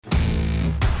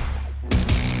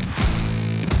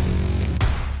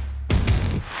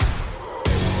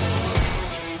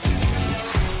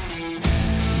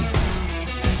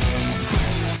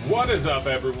is up,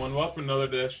 everyone? Welcome to another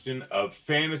edition of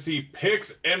Fantasy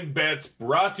Picks and Bets,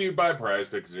 brought to you by Prize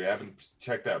Picks. If you haven't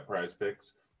checked out Prize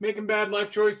Picks, making bad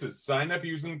life choices. Sign up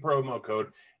using promo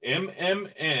code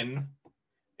MMN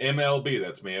MLB.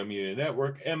 That's Mayo Media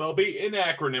Network, MLB in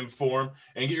acronym form,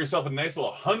 and get yourself a nice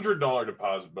little $100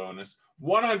 deposit bonus,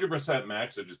 100%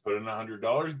 match. So just put in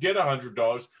 $100, get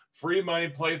 $100, free money,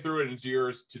 play through it, and it's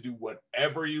yours to do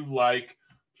whatever you like.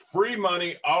 Free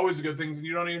money, always a good thing, and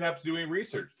you don't even have to do any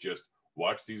research. Just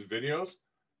watch these videos,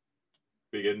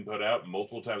 be getting put out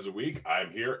multiple times a week.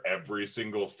 I'm here every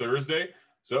single Thursday.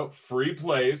 So free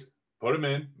plays, put them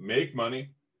in, make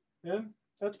money, and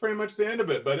that's pretty much the end of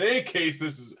it. But in any case,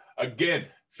 this is, again,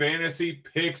 Fantasy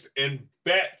Picks and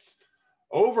Bets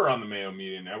over on the Mayo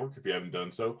Media Network. If you haven't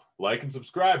done so, like and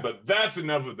subscribe. But that's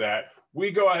enough of that. We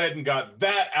go ahead and got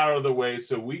that out of the way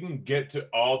so we can get to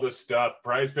all the stuff.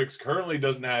 Prize Picks currently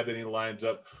doesn't have any lines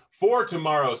up for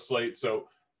tomorrow's slate. So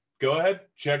go ahead,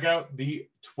 check out the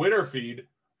Twitter feed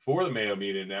for the Mayo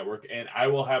Media Network, and I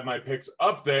will have my picks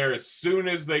up there as soon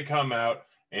as they come out,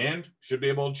 and should be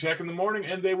able to check in the morning,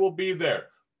 and they will be there.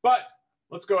 But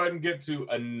let's go ahead and get to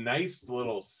a nice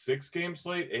little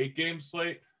 8-game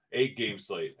slate.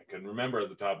 I couldn't remember at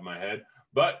the top of my head,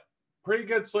 but pretty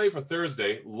good slate for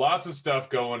Thursday. Lots of stuff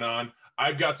going on.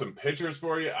 I've got some pitchers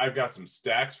for you. I've got some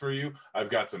stacks for you.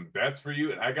 I've got some bets for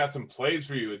you, and I got some plays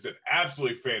for you. It's an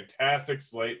absolutely fantastic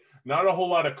slate. Not a whole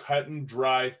lot of cut and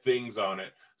dry things on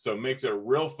it, so it makes it a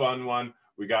real fun one.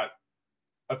 We got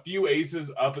a few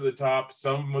aces up at the top,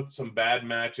 some with some bad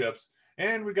matchups,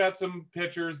 and we got some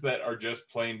pitchers that are just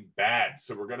plain bad.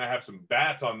 So we're going to have some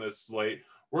bats on this slate.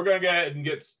 We're going to go ahead and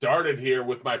get started here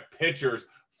with my pitchers.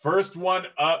 First one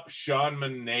up, Sean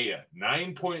Manaea,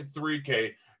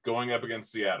 9.3K going up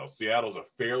against Seattle. Seattle's a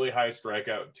fairly high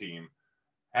strikeout team.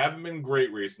 Haven't been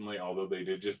great recently, although they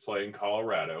did just play in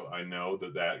Colorado. I know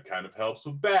that that kind of helps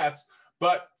with bats,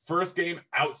 but first game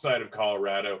outside of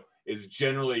Colorado is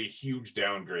generally a huge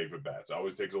downgrade for bats. It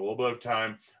always takes a little bit of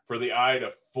time for the eye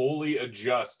to fully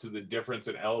adjust to the difference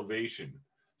in elevation.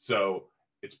 So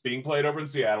it's being played over in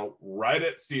Seattle, right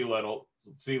at sea level,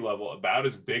 about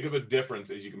as big of a difference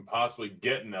as you can possibly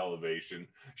get in elevation.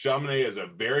 Sean Manaea is a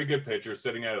very good pitcher,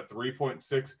 sitting at a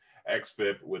 3.6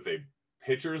 xFIP with a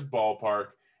pitcher's ballpark,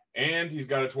 and he's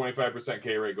got a 25%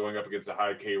 K rate going up against a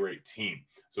high K rate team.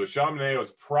 So Sean Manaea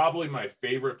is probably my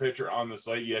favorite pitcher on the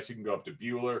slate. Yes, you can go up to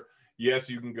Buehler.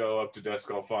 Yes, you can go up to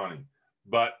Descalfani.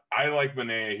 But I like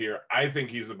Manaea here. I think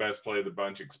he's the best play of the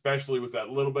bunch, especially with that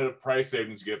little bit of price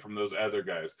savings you get from those other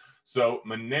guys. So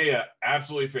Manaea,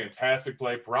 absolutely fantastic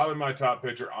play. Probably my top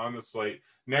pitcher on the slate.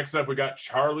 Next up, we got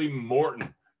Charlie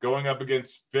Morton going up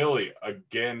against Philly.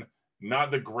 Again, not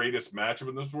the greatest matchup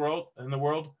in the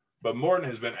world, but Morton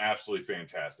has been absolutely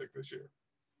fantastic this year.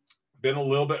 Been a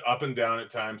little bit up and down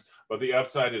at times, but the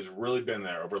upside has really been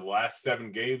there. Over the last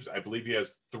 7 games, I believe he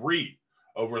has 3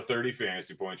 over 30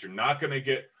 fantasy points. You're not going to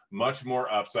get much more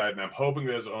upside, and I'm hoping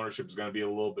that his ownership is going to be a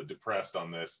little bit depressed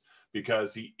on this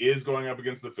because he is going up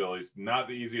against the Phillies. Not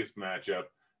the easiest matchup.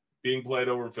 Being played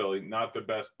over in Philly, not the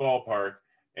best ballpark,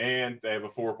 and they have a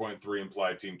 4.3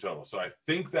 implied team total. So I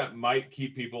think that might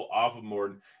keep people off of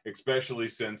Morton, especially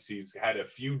since he's had a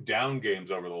few down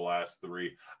games over the last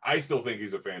 3. I still think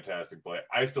he's a fantastic play.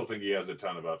 I still think he has a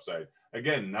ton of upside.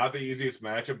 Again, not the easiest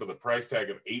matchup, but the price tag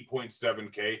of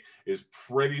 8.7K is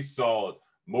pretty solid.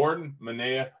 Morton,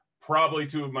 Manaea, probably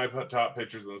 2 of my top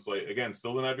pitchers on the slate. Again,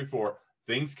 still the night before.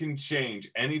 Things can change.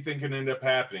 Anything can end up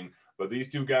happening. But these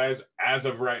 2 guys, as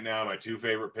of right now, my 2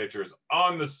 favorite pitchers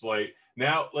on the slate.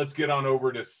 Now, let's get on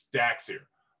over to stacks here.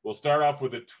 We'll start off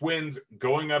with the Twins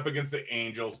going up against the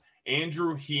Angels.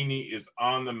 Andrew Heaney is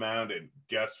on the mound, and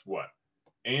guess what?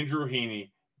 Andrew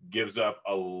Heaney gives up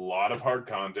a lot of hard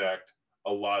contact,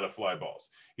 a lot of fly balls.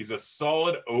 He's a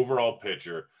solid overall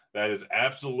pitcher. That is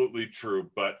absolutely true,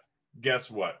 but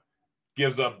guess what?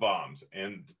 Gives up bombs,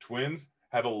 and the Twins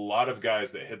have a lot of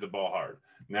guys that hit the ball hard.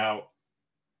 Now,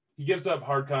 he gives up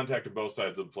hard contact to both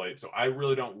sides of the plate, so I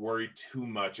really don't worry too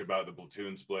much about the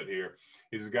platoon split here.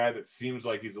 He's a guy that seems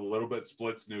like he's a little bit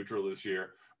splits neutral this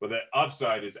year, but that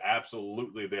upside is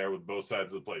absolutely there with both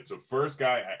sides of the plate. So first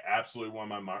guy I absolutely want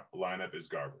my lineup is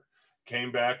Garver.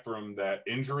 Came back from that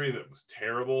injury that was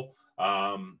terrible,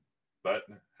 but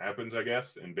happens, I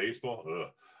guess, in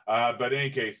baseball. But in any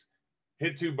case,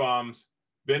 hit 2 bombs,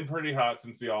 been pretty hot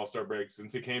since the All-Star break,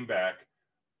 since he came back.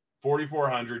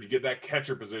 4,400, you get that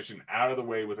catcher position out of the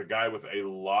way with a guy with a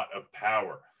lot of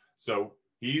power. So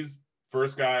he's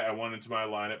first guy I want into my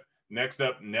lineup. Next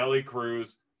up, Nelly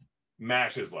Cruz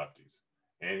mashes lefties.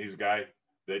 And he's a guy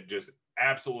that just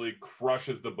absolutely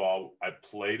crushes the ball. I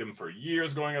played him for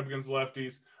years going up against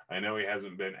lefties. I know he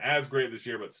hasn't been as great this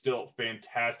year, but still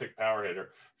fantastic power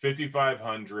hitter.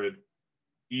 5,500,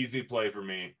 easy play for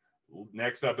me.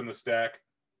 Next up in the stack,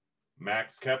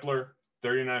 Max Kepler,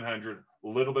 3,900, a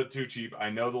little bit too cheap. I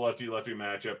know the lefty-lefty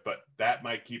matchup, but that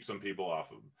might keep some people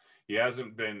off of him. He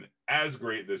hasn't been as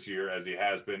great this year as he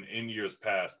has been in years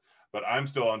past, but I'm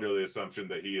still under the assumption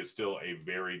that he is still a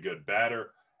very good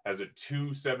batter. Has a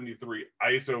 273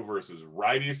 ISO versus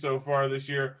righty so far this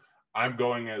year. I'm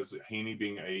going as Heaney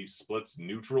being a splits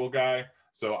neutral guy.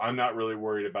 So I'm not really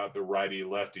worried about the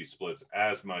righty-lefty splits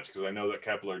as much because I know that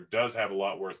Kepler does have a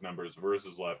lot worse numbers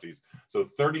versus lefties. So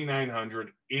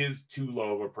 3,900 is too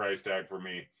low of a price tag for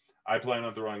me. I plan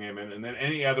on throwing him in. And then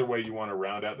any other way you want to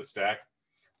round out the stack,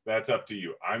 that's up to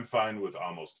you. I'm fine with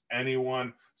almost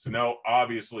anyone. Sano,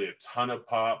 obviously a ton of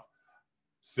pop.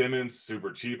 Simmons,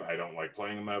 super cheap. I don't like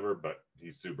playing him ever, but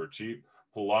he's super cheap.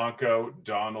 Polanco,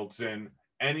 Donaldson,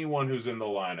 anyone who's in the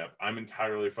lineup, I'm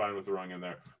entirely fine with throwing in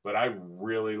there. But I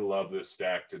really love this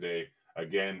stack today.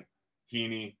 Again,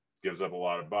 Heaney gives up a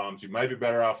lot of bombs. You might be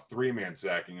better off three-man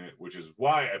stacking it, which is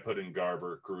why I put in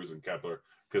Garver, Cruz, and Kepler,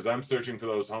 because I'm searching for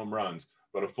those home runs.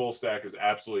 But a full stack is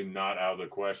absolutely not out of the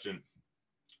question.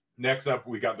 Next up,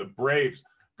 we got the Braves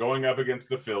going up against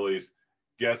the Phillies.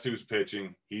 Guess who's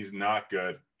pitching? He's not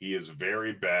good. He is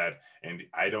very bad, and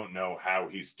I don't know how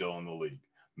he's still in the league.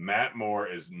 Matt Moore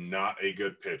is not a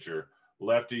good pitcher.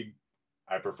 Lefty,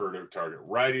 I prefer to target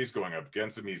righties going up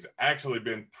against him. He's actually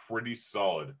been pretty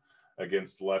solid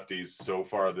against lefties so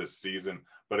far this season,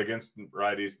 but against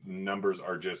righties, numbers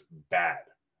are just bad.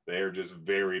 They are just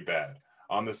very bad.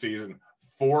 On the season,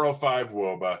 405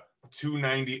 WOBA,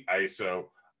 290 ISO,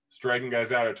 striking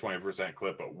guys out at 20%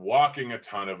 clip, but walking a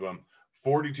ton of them,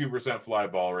 42% fly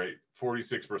ball rate,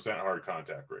 46% hard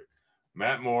contact rate.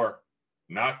 Matt Moore,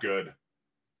 not good.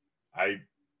 I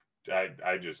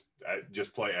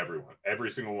just play everyone. Every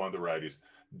single one of the righties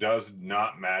does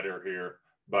not matter here,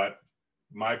 but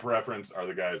my preference are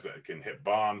the guys that can hit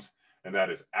bombs, and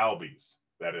that is Albies,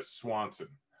 that is Swanson,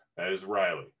 that is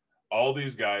Riley. All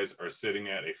these guys are sitting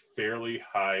at a fairly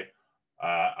high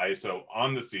ISO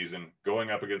on the season, going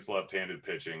up against left-handed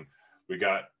pitching. We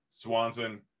got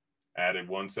Swanson added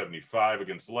 175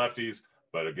 against lefties,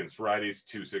 but against righties,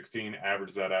 216.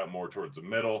 Average that out more towards the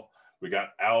middle. We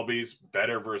got Albies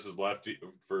better versus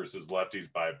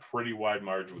lefties by a pretty wide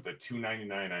margin with a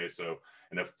 299 ISO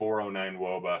and a 409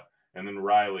 WOBA. And then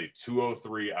Riley,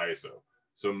 203 ISO.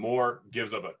 So Moore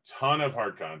gives up a ton of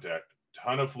hard contact,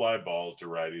 ton of fly balls to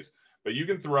righties, but you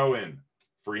can throw in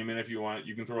Freeman if you want.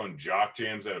 You can throw in Jock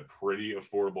Jams at a pretty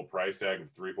affordable price tag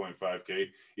of 3.5K.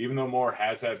 Even though Moore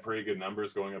has had pretty good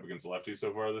numbers going up against lefties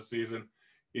so far this season,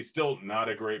 he's still not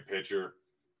a great pitcher.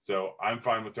 So I'm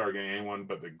fine with targeting anyone,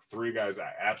 but the three guys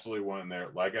I absolutely want in there,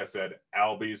 like I said,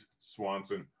 Albies,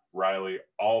 Swanson, Riley,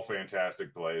 all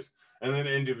fantastic plays. And then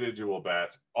individual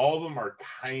bats, all of them are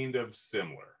kind of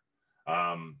similar.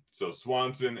 So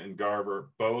Swanson and Garver,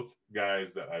 both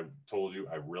guys that I told you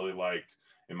I really liked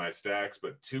in my stacks,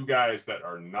 but two guys that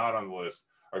are not on the list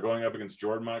are going up against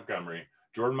Jordan Montgomery.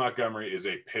 Jordan Montgomery is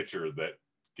a pitcher that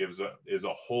is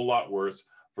a whole lot worse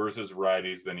versus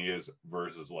righties than he is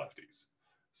versus lefties.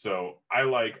 So I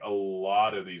like a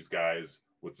lot of these guys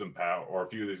with some power, or a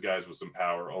few of these guys with some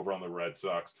power over on the Red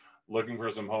Sox, looking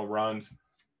for some home runs.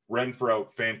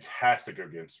 Renfroe, fantastic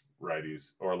against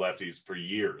righties or lefties for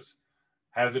years.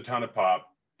 Has a ton of pop,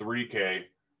 3K,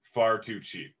 far too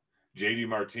cheap. JD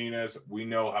Martinez, we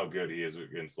know how good he is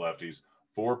against lefties,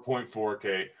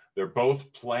 4.4K. They're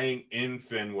both playing in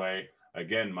Fenway.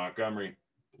 Again, Montgomery,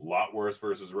 a lot worse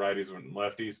versus righties and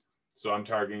lefties. So I'm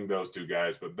targeting those two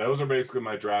guys. But those are basically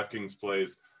my DraftKings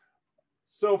plays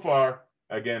so far.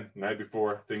 Again, night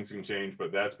before, things can change,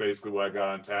 but that's basically what I got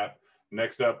on tap.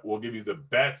 Next up, we'll give you the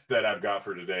bets that I've got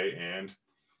for today. And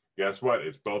guess what?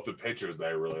 It's both the pitchers that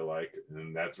I really like,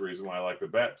 and that's the reason why I like the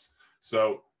bets.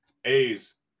 So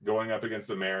A's going up against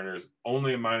the Mariners,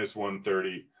 only a minus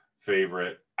 130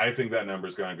 favorite. I think that number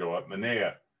is going to go up.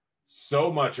 Manaea,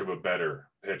 so much of a better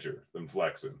pitcher than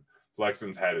Flexen.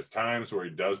 Flexen's had his times where he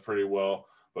does pretty well,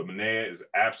 but Manaea is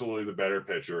absolutely the better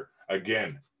pitcher.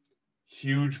 Again,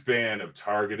 huge fan of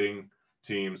targeting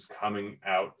teams coming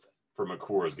out from a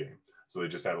Coors game. So they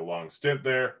just had a long stint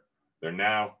there. They're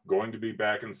now going to be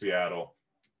back in Seattle.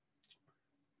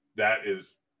 That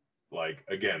is, like,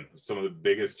 again, some of the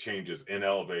biggest changes in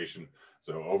elevation.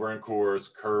 So over in Coors,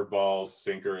 curveballs,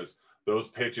 sinkers, those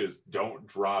pitches don't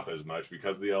drop as much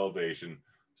because of the elevation.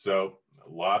 So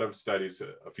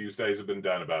a few studies have been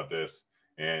done about this,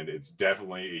 and it's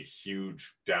definitely a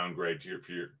huge downgrade to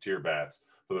your bats.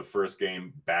 for the first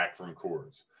game back from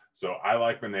Coors. So I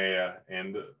like Manaea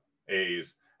and the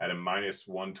A's at a minus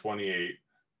 128.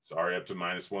 Sorry, up to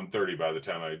minus 130 by the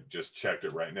time I just checked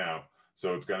it right now.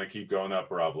 So it's going to keep going up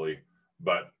probably.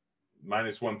 But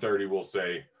minus 130, we'll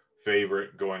say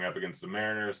favorite going up against the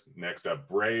Mariners. Next up,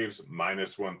 Braves,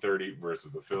 minus 130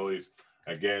 versus the Phillies.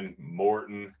 Again,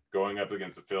 Morton going up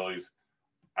against the Phillies.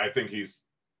 I think he's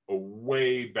a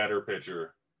way better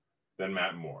pitcher than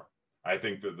Matt Moore. I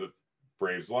think that the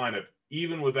Braves lineup,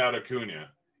 even without Acuna,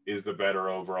 is the better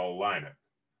overall lineup.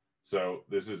 So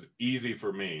this is easy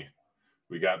for me.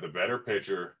 We got the better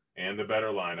pitcher and the better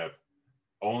lineup.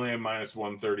 Only a minus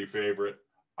 130 favorite.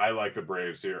 I like the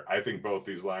Braves here. I think both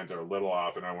these lines are a little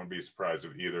off, and I wouldn't be surprised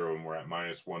if either of them were at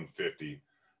minus 150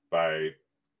 by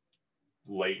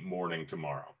late morning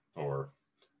tomorrow or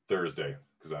Thursday,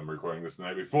 because I'm recording this the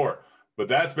night before. But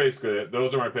that's basically it.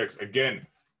 Those are my picks. Again,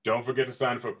 don't forget to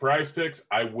sign up for Prize Picks.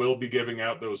 I will be giving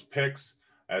out those picks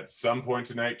at some point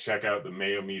tonight. Check out the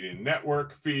Mayo Media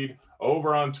Network feed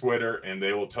over on Twitter, and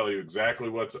they will tell you exactly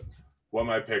what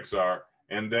my picks are.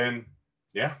 And then,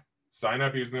 yeah, sign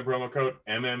up using the promo code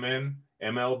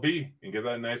MMNMLB and get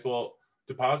that nice little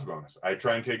deposit bonus. I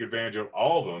try and take advantage of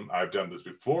all of them. I've done this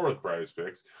before with Prize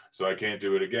Picks, so I can't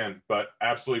do it again. But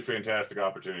absolutely fantastic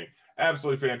opportunity.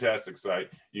 Absolutely fantastic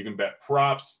site. You can bet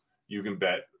props. You can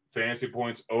bet fantasy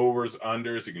points, overs,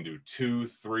 unders. You can do 2,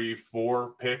 3,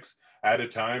 4 picks at a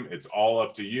time. It's all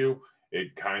up to you.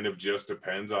 It kind of just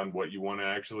depends on what you want to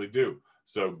actually do.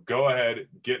 So go ahead,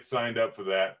 get signed up for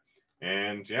that.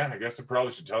 And yeah, I guess I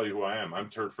probably should tell you who I am. I'm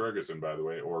Turd Ferguson, by the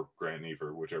way, or Grant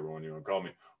Neefer, whichever one you want to call me.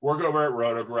 Work over at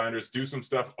Roto Grinders, do some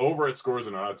stuff over at Scores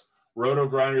and Odds. Roto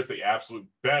Grinders, the absolute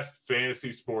best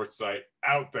fantasy sports site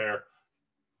out there,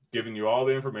 giving you all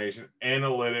the information,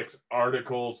 analytics,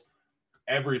 articles,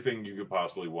 everything you could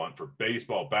possibly want for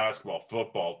baseball, basketball,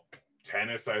 football,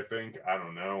 tennis, I think. I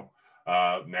don't know.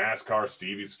 NASCAR,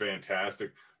 Stevie's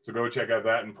fantastic. So go check out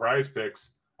that and Prize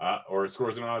Picks, or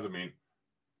Scores and Odds,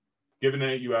 giving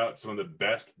you out some of the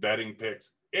best betting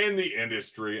picks in the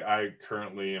industry. I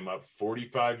currently am up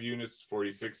 45 units,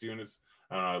 46 units.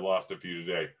 I lost a few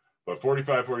today, but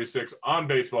 45, 46 on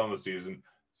baseball in the season,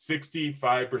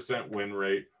 65% win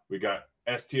rate. We got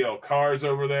STL Cars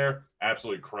over there,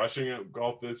 absolutely crushing it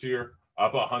golf this year,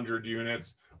 up 100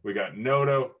 units. We got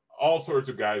Noto, all sorts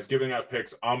of guys giving out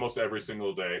picks almost every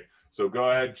single day. So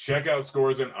go ahead, check out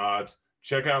Scores and Odds,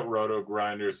 check out Roto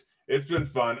Grinders. It's been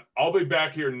fun. I'll be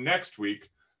back here next week.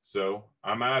 So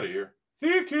I'm out of here.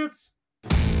 See you, kids.